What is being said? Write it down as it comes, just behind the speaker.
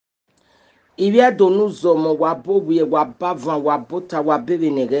Ibi donu zomo wabobuye wabavan wabota wabebe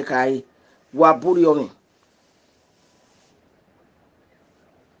nege kai waburi omi.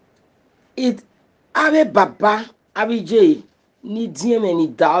 It ave baba ave je ni dieme ni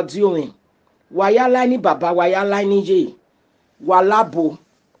daudi omi. Wayala ni baba wayala ni je walabo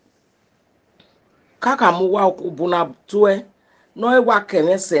kaka mu wa okubuna tue no e wa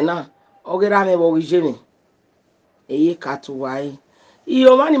keme sena ogera me bo je mi. Eye katuwai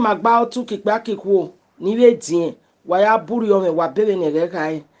iyo mani magba otu kikpa kikwo niwe din waya buri ome wa bebe nege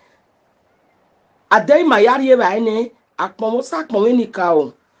kai adei mayari e ba ni akpon mo sakpon we ni ka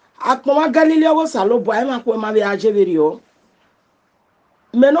o akpon wa galileo wo salobo ai ma ko ma be ajeberi o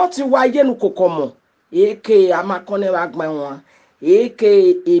me no ti wa Iyenukokomon eke amakone wa gba won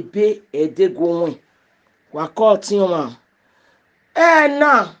eke ebe edegunwin wa ko ti won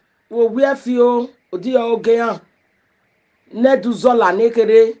na wo wi afi o odi oge yan neduzola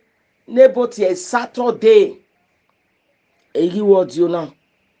nekere neboti Saturday eyi wodi ona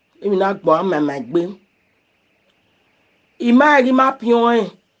emi na gbon amama gbe ima ri ma pion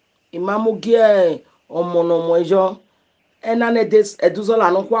ima mo ge omonomo ejo ena ne des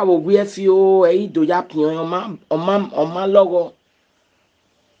eduzola no kwa wo wi fi o eyi do ya pion oma logo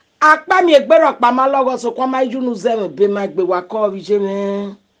apa mi egbero pa ma logo so kwa ma junu zeme be ma gbe wa ko bi je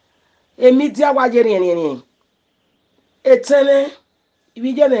me emi dia wa je rin etene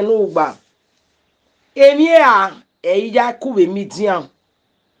ibi je me no gba emi a eyi ja kuwe mi dian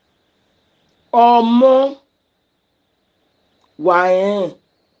ọmọ wa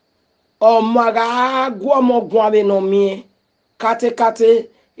ọmọ ga gwo ọmọ gun abe no mi kate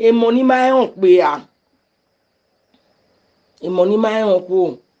emoni ma hàn pé a emoni ma hàn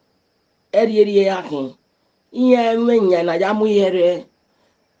ku eri akin iye menya na ya mu yere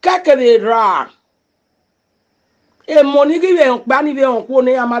kakere ra emoni gi be pa ni be hàn ku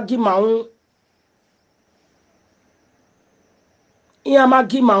ni amagi maun iya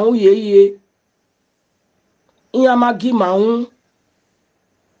magi maun yeye iya magi maun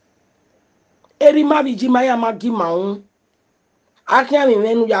eri ma biji ma ya magi maun akia mi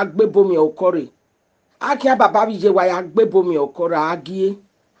menu ya gbebo mi okore akia baba bije wa ya gbebo mi okore agie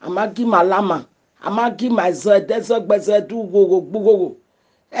amagi malama amagi mazo dezo gbezo du gogo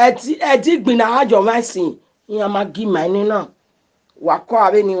eti gbina ajo masin iya magi mani na wa ko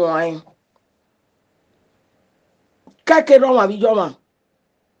abe ni won kakere won bijo ma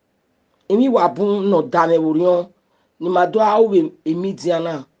emi wa bun no dame worion ni mado awe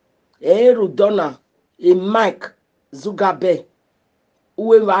emidiana eru dona e Mike Zugabe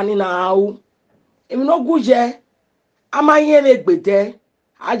uwe wani na au emi no guje amaye megbede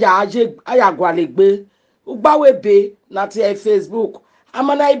aya gwalegbe ugbawebe na ti Facebook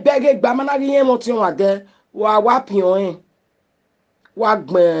amana ibege gba amana yen mo ti won de wa pion wa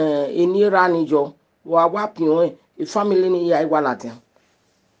gbon enira nijo wa pion e family ni ya iwa latin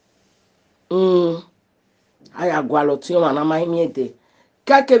aya gwalo ti won na mai miete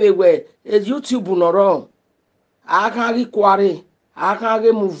kakebewe YouTube noro aka ri kware aka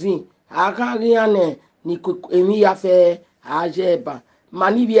ri movie aka ri ane ni emi ya fe ajeba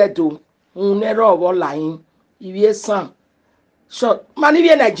mani bi edo nero wo lain ibi san so mani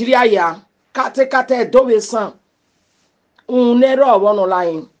bi Nigeria ya kate do be san nero wo no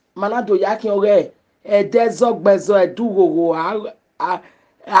lain manado ya kin ore edezo gbezo edugogo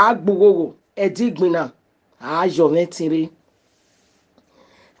agbogogo edigbina ajo metire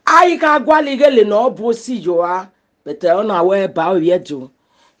ai ka gwaligele no bu si yo a bete ona we ba o yedo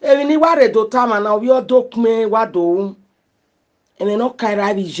emi ni ware do tama na wi odokme wado emi no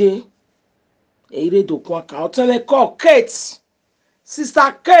kaira bije ire do kwa ka otele ko Kate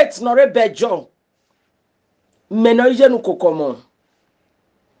sister Kate no rebejo meno Iyenukokomon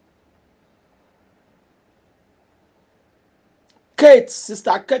Kate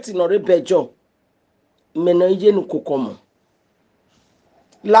sister Kate no rebejo meno Iyenukokomon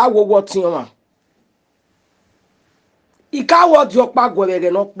láwo wo ti won ikawo di opa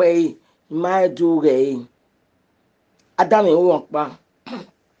gwere no pe ma edu re adami won pa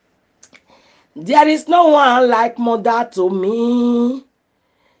there is no one like mother to me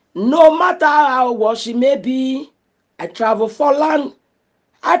no matter how what she may be I travel for land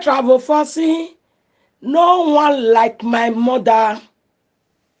I travel for sea no one like my mother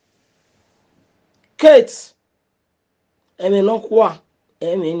Kate emi no kwa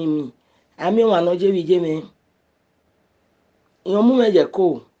emi ni mi ami wa no je bi je mi yon mu meje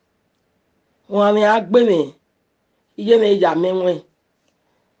ko won mi agbe mi ije mi ja mi won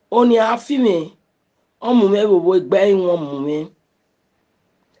oni afi mi o mu me bobo gbe won mu mi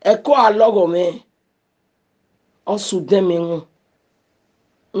e ko alogo mi o su de mi won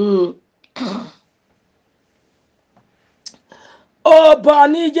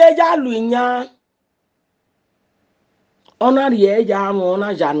boni je ja lunya ona rie ja mu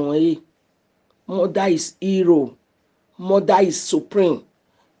ona janu e mother is hero mother is supreme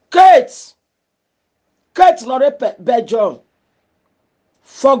Kate not a bejo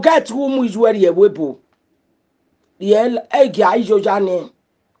forget who is where you webo ye egi ajo jane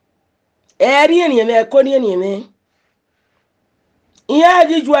eri eni me ko ni eni me iye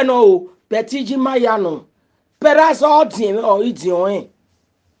ri ju eno o betiji maya no peras o din o idin o en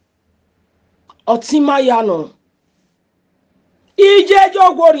oti maya no ije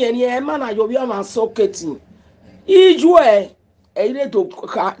jogori eni e ma na yo bi o ma soketi iju ire to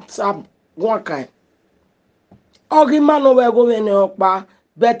ka sa won kan ogi manu we go me opa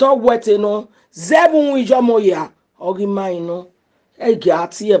beto wete no zebu ijo mo ya ogi maino ege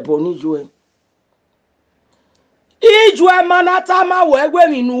ati ebo ni ju iju manata ma we gwe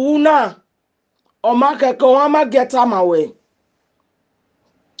mi nu na o ma keke won ma geta ma we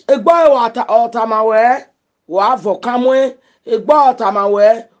egbo ota ma we wa vokamwe egbo ota ma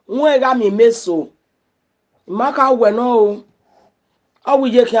we nwe ga mi meso maka we no o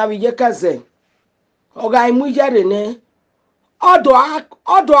wije kan wije kaze oga imu jere ne odo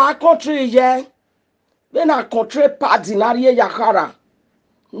a country je be na country party na rie yakara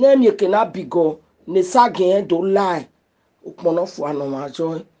na mi ke na bigo ne sagen do lie opono fu ano ma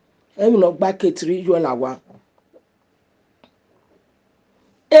jo emi no gba ketiri yo lawa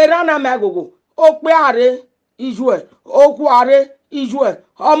era na megogo o pe are iju o ku are iju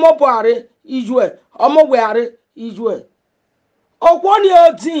omo bo are iju omo we are iju okwo ni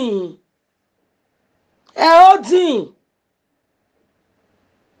odin odin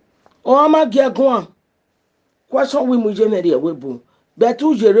o ma gegun question we mu je me re webu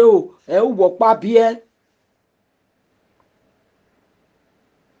betu jere o wo pa bie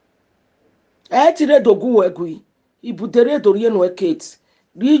tire dogun wegui ibutere dori enu ekate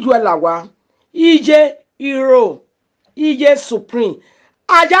riju lawa ije hero ije supreme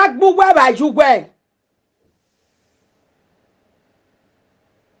aja gbugbe ba jugbe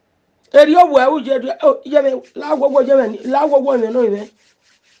eri owo uje je me lagwogwo me no ime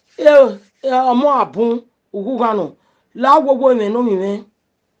omo abun ugugano lagwogwo me no mi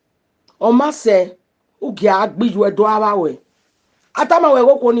o ma se ugi agbiju edo abawe atama we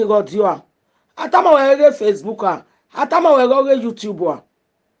go ko ni go dio atama we go Facebook atama we go YouTube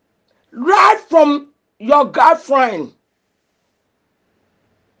right from your girlfriend.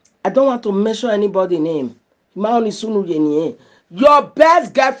 I don't want to mention anybody's name. Your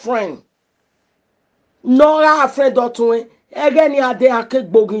best girlfriend. Nora afraid otun again ya de ake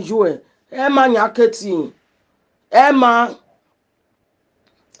gbogin ju Emma nyaketi. Emma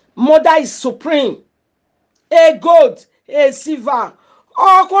mother is supreme. A gold, a silver.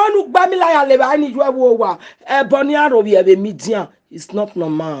 Okonu gba mi laya le ba ni ju ewo wa. Ebony arobi ebe median. It's not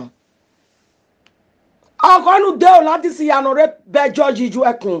normal. Okonu de o lati si anore be George ju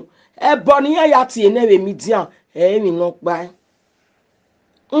ekun. Ebony ya ti ene ebe median. Mi no pa.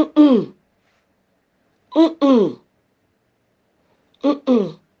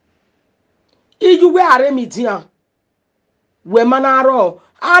 Iju we are median. We manaro.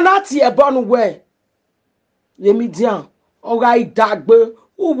 Anati ebonu we. Le median. Oga idagbe.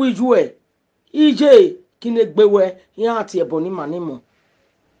 Uwi ju e. Ije kinegbe we. Yan ti ebony manimo.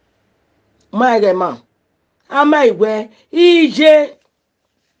 Ma ege ma. Ama iwe. Ije.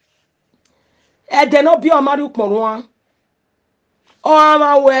 Ede no bi o mari ukmorun. O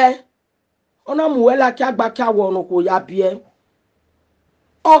ama we. Ona muwe la ki agba ki awo onu ko ya bie.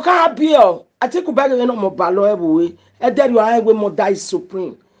 Oka bie atiku bege no mo balo ebuwe. Ederi wa egbe mother is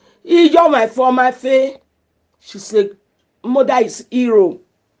supreme. Ijo my for my face. She said mother is hero.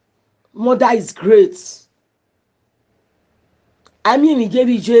 Mother is great. I mean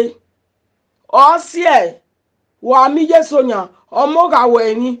ije. O sie wa mi je sonya omo ga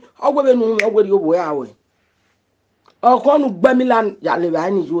we ni ogbe nu ogbe ri obo awe. Okonu gbemilan ya le ba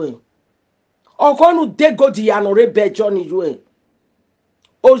ni ju Okonu degodi ya no re bejo ni ju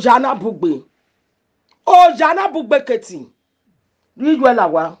Ojana bugbe keti. Rijwe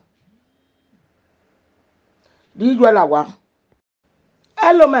lawa.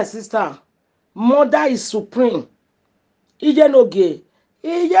 Hello my sister. Mother is supreme. Iyenukokomon.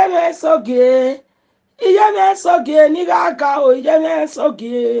 Iyenukokomon ni ga ka o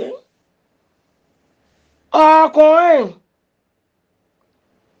Iyenukokomon.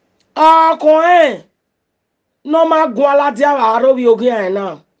 Ọkùnrin no ma gun aládé àárọ̀ bí ogun ẹ̀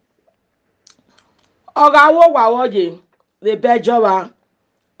náà ọ̀gá wo wà wọ́jẹ̀ lè bẹ́jọba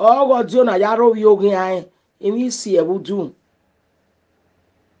ọ̀gọ̀ tí ó nà yàrá bí ogun ẹ̀ èmi sì ẹ̀wù dùn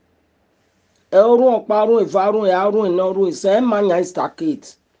Erun parun ivarun arun inorun se manya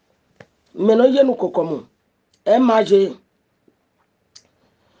istakate. Meno Iyenukokomon. E maje.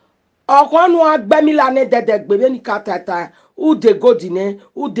 Okwanu agbemilane dedegbe ni katata. Ude godine,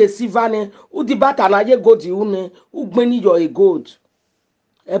 ude sivane, ude batana ye godi une, ugbeni yo e god.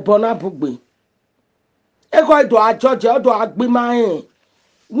 E bona bugbe. Ego edo ajoje, odo agbima hen.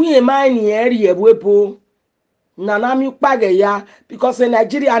 We e mai ni eri ebwebo. Nana mi ukpage ya because in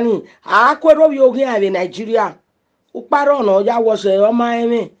Nigeria ni akwero yogi ave Nigeria ukparo no ya wose o ma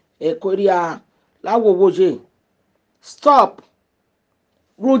eme ekoria lawo woje stop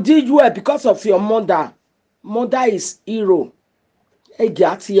rudi you because of your mother is hero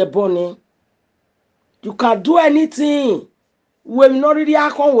ejati eboni you can do anything we no really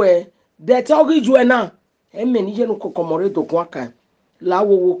akonwe they tell you na eme ni Iyenukokomon dogun aka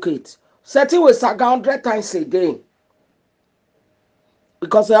lawo wokate setting we saga 100 times again.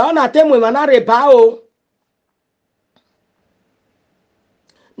 Because I na temu manare ba o.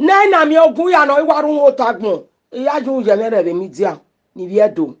 Na mi ogun ya no iwarun otagbon. Iya ju je mere be media ni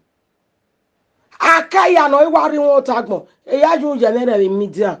biedo. Aka ya no iwarun otagbon. Iya ju je mere be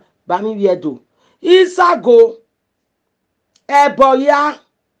media ba mi biedo. Isago eboya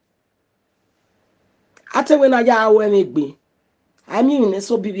atewe na ya awe megbe. Ami ne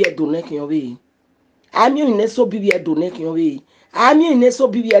so bibi edo ne kiyon we. Ami ne so bibi edo ne kiyon we. Ami ne so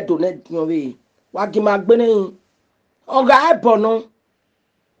bibi edo ne kiyon we. Wagima gbene oga ebono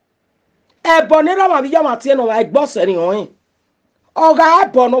ebonera ma biya ma tie no wa egbo seri on oga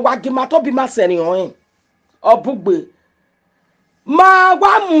ebono wagima to bi ma seri on obugbe ma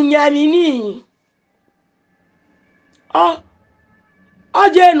wa munyami ni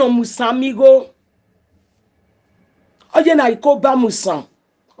oje no musamigo oje na iko ba musan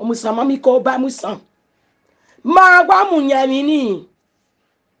o musamami ko ba musan ma wa munyami ni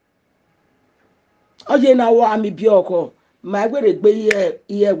oje na wa mi bi oko ma gwere gbe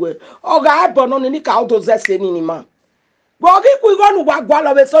iyewe oga ebono ni ka auto zese ni ma bo ki ku igonu wa gwa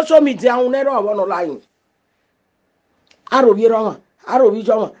lo be social media un ero obono line arobi roma arobi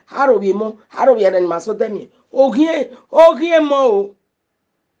joma arobi mo arobi eren ma so demi ogie mo o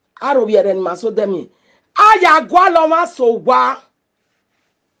arobi eren ma so demi aya gwa lo ma so gwa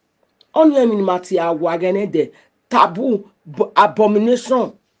oni emi ni mati agwa gene de taboo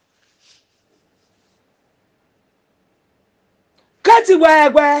abomination kati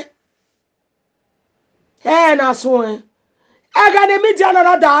wewe na so aga ne media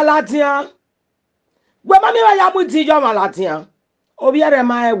na da alatia gwe mami wa ya mu di jo malatia obi ere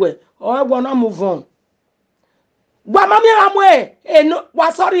ma ewe o egwo na move on gwe mami wa mu no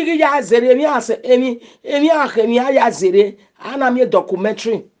wa sorry ri ya zere mi ase emi akemi ya zere ana mi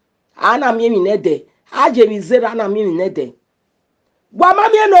documentary ana mi ne de aje mi zere ana mi ne de gwe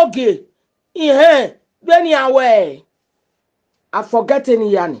mami no ge ihe beni awe I forget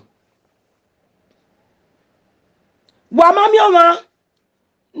any yani. Wa mami oma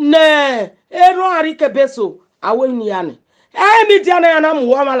ne ero arike beso awe ni yani. Mi diana yana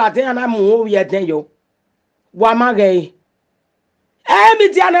mu wa mala den yana mu ye den yo. Wa mage. Mi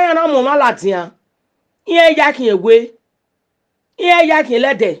diana yana mu mala den. Iye yakin ewe. Iye yakin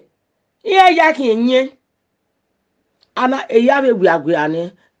lede. Iye yakin yin. Ana eyabe wi agwe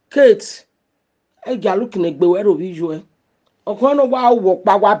ane Kate. Eja look ne gbe wero bi jo okono wa wo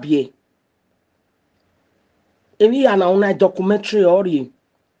pa wa bie emi ya na una documentary ori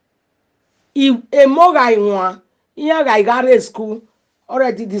e mo ga iwan iya ga igare school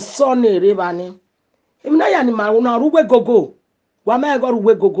already the son ere bani emi na ya ni ma una ruwe gogo wa ma go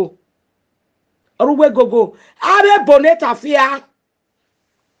ruwe gogo abe boneta fia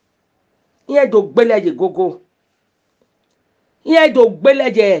iye do gbeleje gogo iye do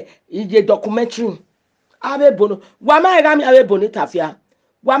gbeleje ije documentary abe bono wa ma ga mi abe bonita fia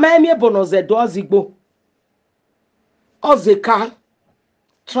wa ma mi bono ze do ozigbo ozeka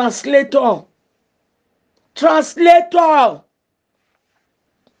translator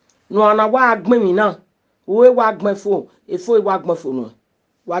no ana wa agbin mi na we wa agbin fo efo wa agbin fo no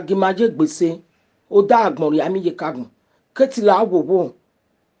wa gimaje gbese o da agbon ri ami ye kagun ketila awowo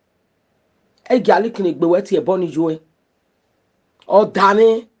e gali kini gbe we ti e boni jo e o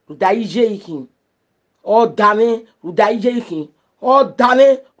dami da ije ikin o dame udaije ikin o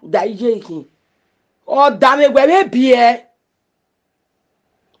dame udaije ikin o dame gbe bie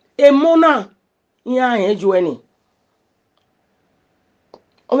emona ya eju eni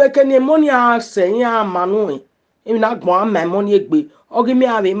o me ke ni emonia se ya manu emi na gbon am money egbe ogi mi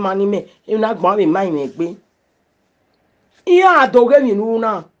ave mani me emi na gbon ave mai me egbe iya adoge mi nu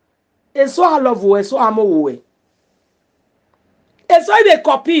na eso alovu eso amowo so they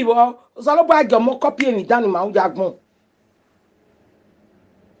copy wo so lo ba mo copy mi dani ma ujagbon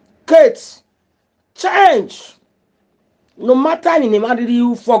Kate change no matter ni ma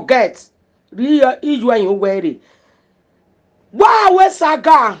you forget iju when you wear it wa we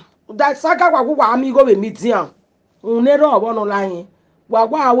saga that saga wa amigo be median unero obo no line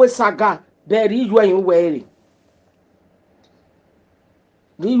wa we saga be iju when you wear it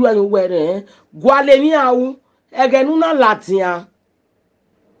iju when you wear it gwale mi awu egenu na latia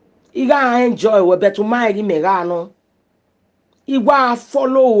iga enjoy we betu mai ri mega no igwa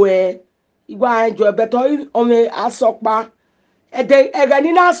follow igwa enjoy betu ome asopa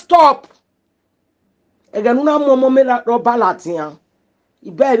egeni na stop egenu na mo me roba latia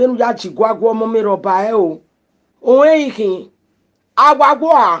ibe ebe nu ya chigwagwo mo me roba o ehin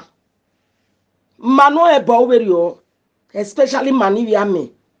agwagwo a manu ebo weri o especially manivia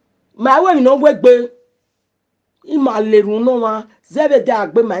me ma we mi no gbegbe ima leru no wa zebe de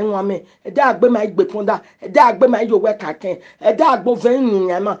agbe mai nwa me de agbe mai gbe ponda de agbe mai yo we kaken de agbo ven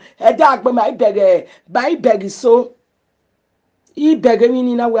nyama de agbe mai bege so I bege mi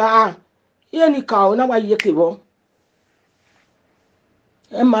ni na wa ye ni ka o na wa ye kebo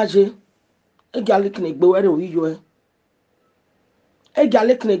e maje e gale kne gbe were o yo e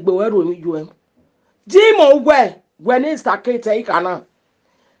gale kne gbe were o yo di mo we ni stakete ikana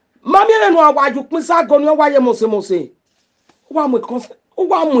mami le no awaju pin sago ni wa ye mose wa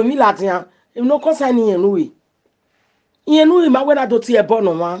mo mi latian e no concern yenu ma we na do ti e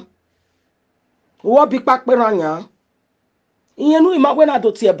bono wa wo bi pape ranya yenu ma we na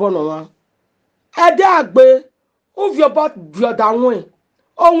do ti e bono wa e de agbe o vi about the other one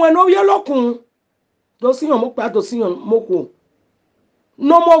ohun no ye lokun do si yan mo pa do si yan mo ko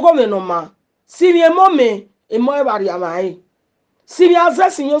no mo go me no ma si mi mo me e mo e bari amai si mi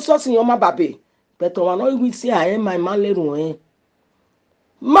azesi yan so si yan ma babe beto wa no wi si aye my man le run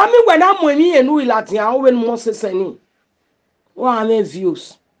mami when am we enu ilatian o we mo seseni wa me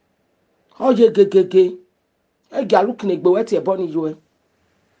views o je gegege e galu kne gbe we ti e boni yo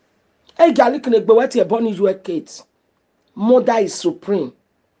e galu kne gbe we ti e boni yo Kate mother is supreme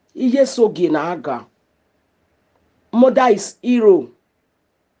iye soge na aga mother is hero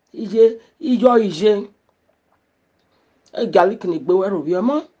iye e galu kne gbe we ro bi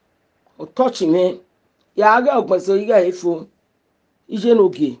omo o touch me ya aga ogbeso iga efo iye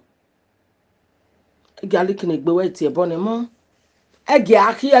noge e galu kne gbe we ti e boni mo ege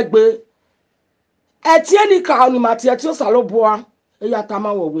aki egbe etie ni ka oni mati etio saloboa e ya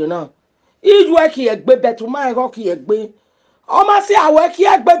tama wo we na iju e ki egbe betu ma ero ki egbe o ma si awe ki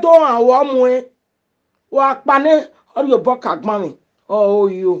egbe do awo mu wa pane ori obo kagbon mi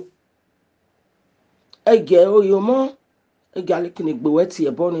oyo ege oyo mo ege ale kini gbe we ti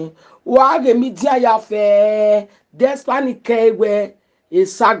e bo ni wa ge mi dia ya fe despani kewe e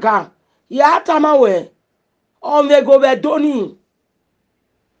saga ya tama we o me go be doni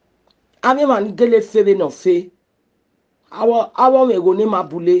ame mani gele febe no fe awo me go ni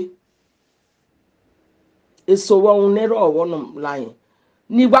mabule eso wo unero owo no line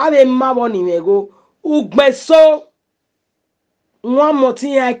ni wa be mawo ni me go ugbeso won mo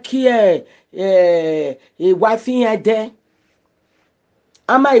ti ya ki wa fi yan de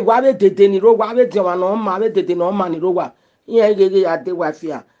ama iwa be dede ni ro wa be de wa no ma be dede no ma ni ro wa yen gege ya de wa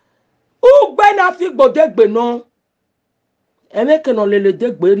fi a ugbe na fi gbodegbe no emeke no lele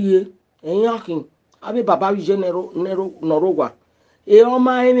degbe rie eyan abi baba wi nero noro wa e o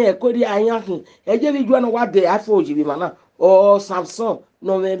ma emi e ko ri ayan e je bi ju no wa de iPhone ji bi mana o Samsung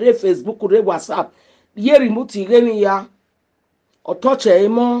no me re Facebook re WhatsApp ye remote re mi ya o touch e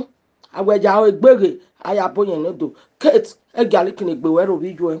mo agbeja o egbere aya boyen no do Kate e gali kini gbe we ro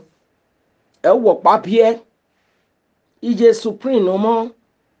bi ju e wo pa bi e ije supreme no mo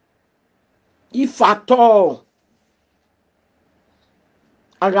ifato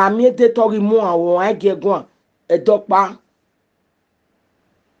ara mi de tori mu awon agegun edopa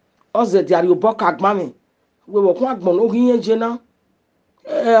oze di ari obo kagba mi we wo kun agbon no yin je na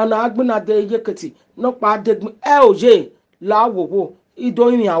ona agbina de yeketi no pa de oje la wo ido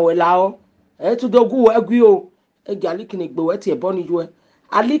yin awe la o tu dogu egui o e gali kini gbe we ti e bonu ju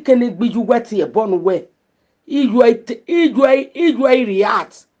ali kini gbiju we ti e bonu we ijo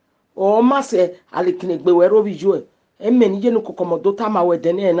react o ma se ali kini gbe we ro bi ju emeni Iyenukokomon do tama we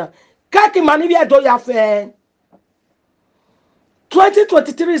dene na kaki mani bi edo ya fe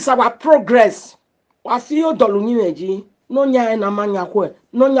 2023 is our progress wa fi o dolu ni meji no nya na manya kwe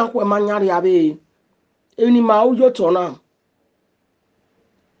no nya kwe manya ri abe eni ma ujo to na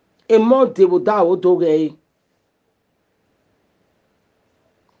e mo de bo da o do ge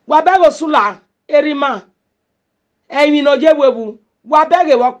wa be go sula erima eyin no je webu wa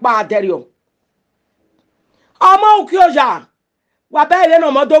bege wo pa aderio omo uki oja wa bege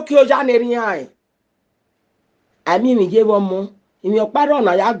no mo do ki oja ne ri an ami mi je wo mo imi oparo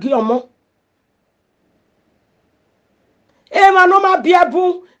na ya gi omo e ma no ma biebu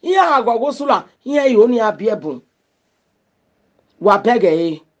ihe agogo sula ihe yo ni abiebu wa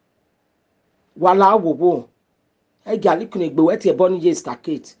bege wa la wowo e gali kun egbe we ti boni je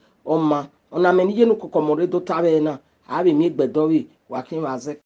stakate o ma ona me ni Iyenukokomon re do tabe na abi mi gbedo wi wa kin wa ze